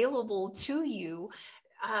available to you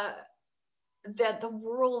that the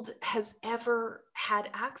world has ever had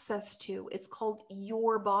access to. It's called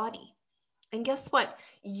your body. And guess what?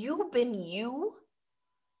 You've been you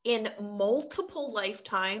in multiple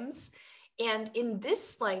lifetimes. And in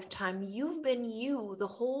this lifetime, you've been you the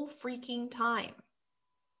whole freaking time.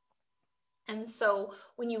 And so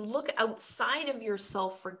when you look outside of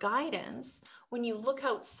yourself for guidance, when you look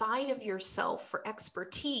outside of yourself for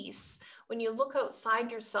expertise, when you look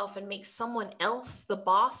outside yourself and make someone else the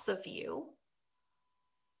boss of you,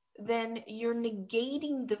 then you're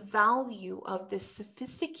negating the value of this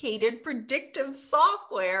sophisticated predictive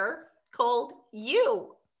software called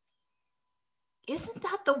you. Isn't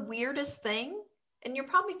that the weirdest thing? And you're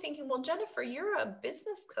probably thinking, well, Jennifer, you're a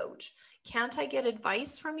business coach. Can't I get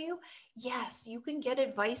advice from you? Yes, you can get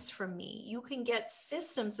advice from me. You can get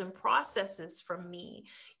systems and processes from me.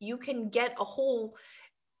 You can get a whole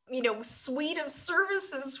suite of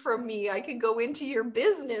services from me. I can go into your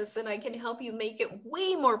business and I can help you make it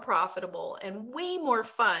way more profitable and way more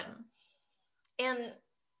fun. And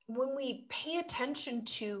when we pay attention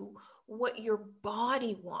to what your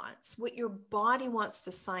body wants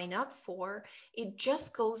to sign up for, it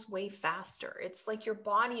just goes way faster. It's like your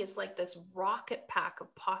body is like this rocket pack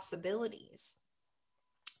of possibilities.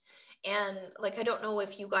 And like, I don't know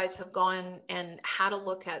if you guys have gone and had a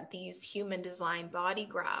look at these human design body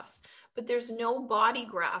graphs, but there's no body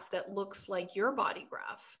graph that looks like your body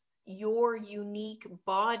graph. Your unique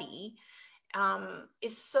body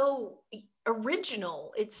is so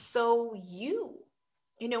original. It's so you.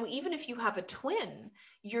 Even if you have a twin,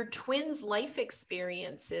 your twin's life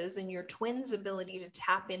experiences and your twin's ability to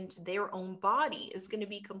tap into their own body is going to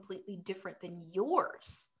be completely different than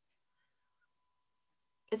yours.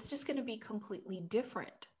 It's just going to be completely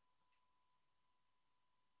different.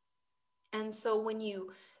 And so when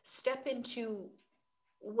you step into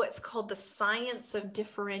what's called the science of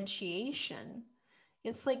differentiation,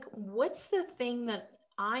 it's like, what's the thing that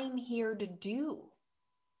I'm here to do?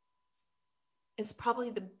 Is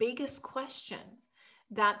probably the biggest question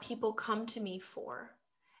that people come to me for.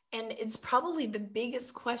 And it's probably the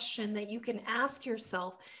biggest question that you can ask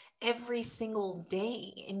yourself every single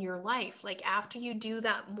day in your life. Like after you do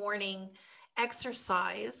that morning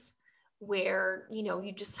exercise where,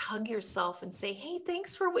 you just hug yourself and say, hey,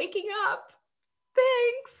 thanks for waking up.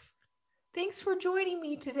 Thanks for joining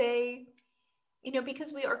me today.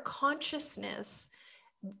 Because we are consciousness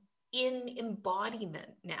in embodiment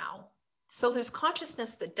now. So there's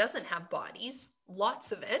consciousness that doesn't have bodies,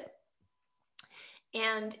 lots of it.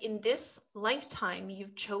 And in this lifetime,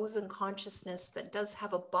 you've chosen consciousness that does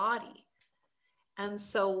have a body. And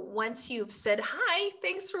so once you've said, hi,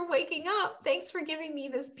 thanks for waking up, thanks for giving me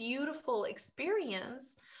this beautiful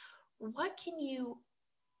experience, what can you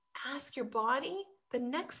ask your body? The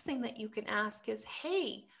next thing that you can ask is,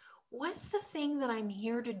 hey, what's the thing that I'm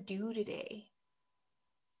here to do today?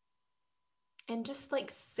 And just like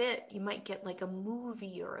sit, you might get like a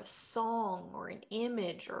movie or a song or an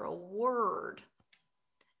image or a word.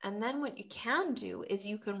 And then what you can do is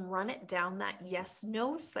you can run it down that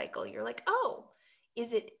yes-no cycle. You're like, oh,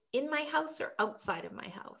 Is it in my house or outside of my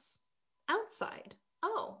house? Outside.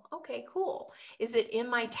 Oh, okay, cool. Is it in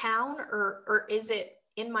my town or is it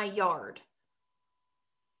in my yard?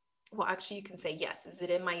 Well, actually, you can say yes. Is it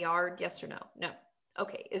in my yard? Yes or no? No.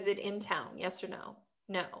 Okay. Is it in town? Yes or no?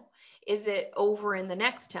 No. Is it over in the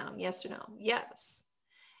next town? Yes or no? Yes.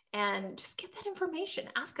 And just get that information.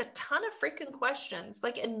 Ask a ton of freaking questions.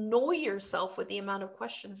 Like, annoy yourself with the amount of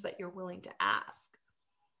questions that you're willing to ask.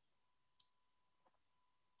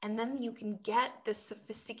 And then you can get this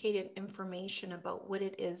sophisticated information about what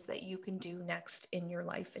it is that you can do next in your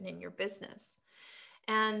life and in your business.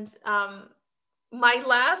 And my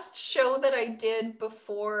last show that I did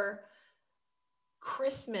before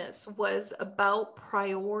Christmas was about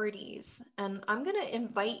priorities. And I'm going to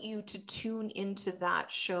invite you to tune into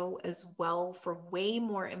that show as well for way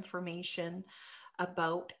more information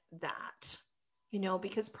about that. You know,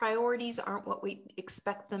 because priorities aren't what we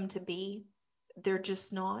expect them to be. They're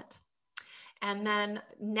just not. And then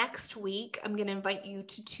next week, I'm going to invite you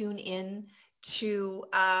to tune in to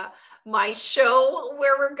my show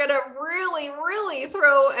where we're going to really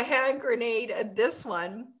throw a hand grenade at this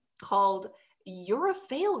one called You're a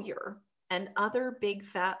Failure and Other Big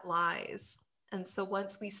Fat Lies. And so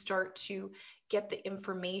once we start to get the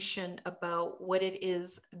information about what it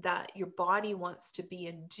is that your body wants to be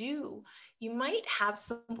and do, you might have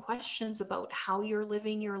some questions about how you're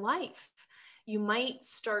living your life. You might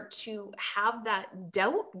start to have that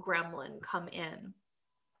doubt gremlin come in.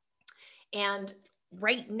 And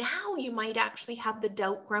right now, you might actually have the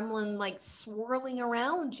doubt gremlin like swirling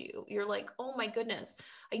around you. You're like, oh my goodness,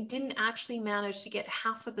 I didn't actually manage to get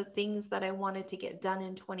half of the things that I wanted to get done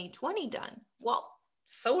in 2020 done. Well,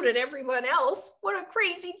 so did everyone else. What a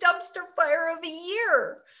crazy dumpster fire of a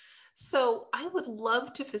year. So I would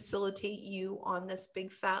love to facilitate you on this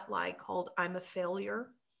big fat lie called I'm a failure.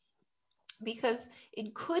 Because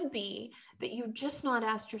it could be that you've just not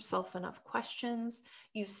asked yourself enough questions,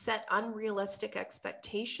 you've set unrealistic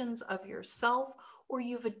expectations of yourself, or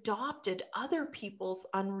you've adopted other people's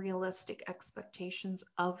unrealistic expectations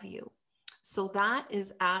of you. So that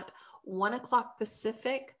is at 1 o'clock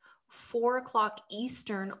Pacific, 4 o'clock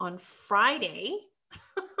Eastern on Friday,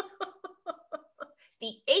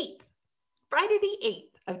 the 8th, Friday the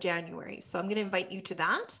 8th of January. So I'm going to invite you to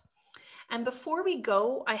that. And before we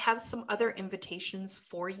go, I have some other invitations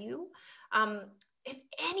for you. If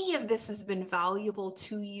any of this has been valuable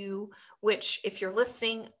to you, which if you're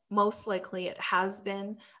listening, most likely it has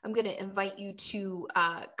been, I'm going to invite you to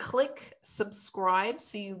click subscribe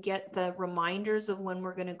so you get the reminders of when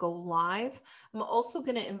we're going to go live. I'm also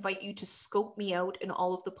going to invite you to scope me out in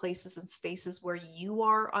all of the places and spaces where you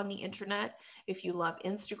are on the internet. If you love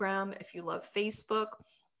Instagram, if you love Facebook.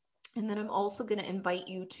 And then I'm also going to invite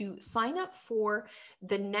you to sign up for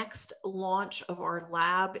the next launch of our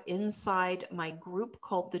lab inside my group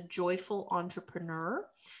called The Joyful Entrepreneur.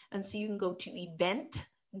 And so you can go to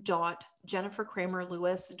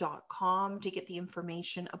event.jenniferkramerlewis.com to get the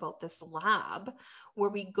information about this lab, where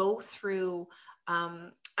we go through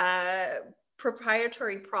a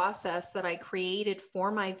proprietary process that I created for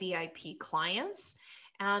my VIP clients.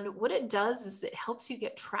 And what it does is it helps you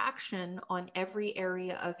get traction on every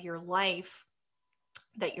area of your life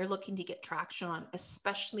that you're looking to get traction on,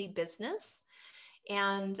 especially business.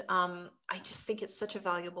 And I just think it's such a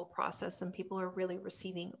valuable process, and people are really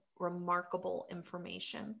receiving remarkable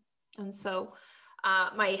information. And so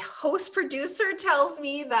my host producer tells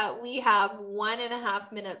me that we have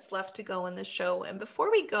 1.5 minutes left to go in the show. And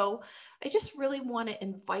before we go, I just really want to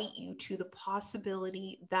invite you to the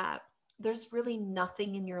possibility that there's really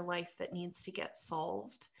nothing in your life that needs to get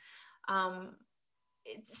solved.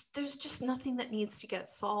 There's just nothing that needs to get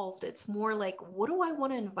solved. It's more like, what do I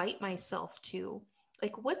want to invite myself to?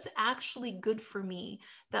 Like, what's actually good for me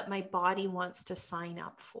that my body wants to sign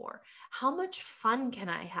up for? How much fun can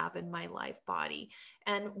I have in my life body?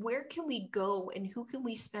 And where can we go and who can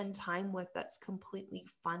we spend time with that's completely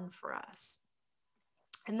fun for us?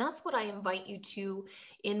 And that's what I invite you to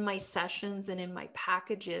in my sessions and in my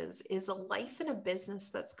packages, is a life and a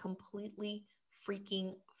business that's completely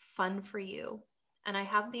freaking fun for you. And I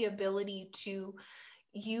have the ability to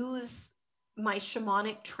use my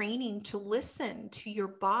shamanic training to listen to your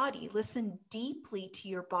body, listen deeply to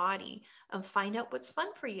your body, and find out what's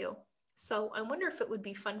fun for you. So I wonder if it would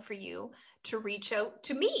be fun for you to reach out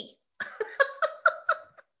to me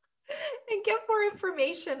and get more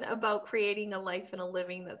information about creating a life and a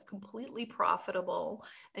living that's completely profitable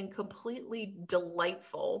and completely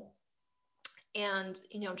delightful. And,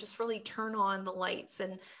 just really turn on the lights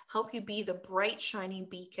and help you be the bright, shining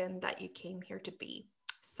beacon that you came here to be.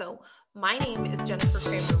 So my name is Jennifer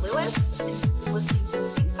Kramer-Lewis, and you're listening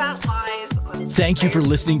to Big Fat Lies on Inspired. Thank you for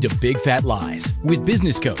listening to Big Fat Lies with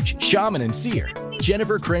business coach, shaman, and seer,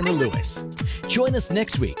 Jennifer Kramer-Lewis. Join us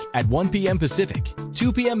next week at 1 p.m. Pacific,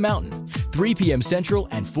 2 p.m. Mountain, 3 p.m. Central,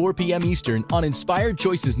 and 4 p.m. Eastern on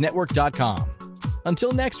InspiredChoicesNetwork.com.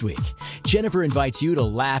 Until next week, Jennifer invites you to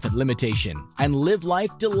laugh at limitation and live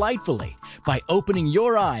life delightfully by opening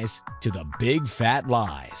your eyes to the big fat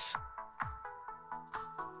lies.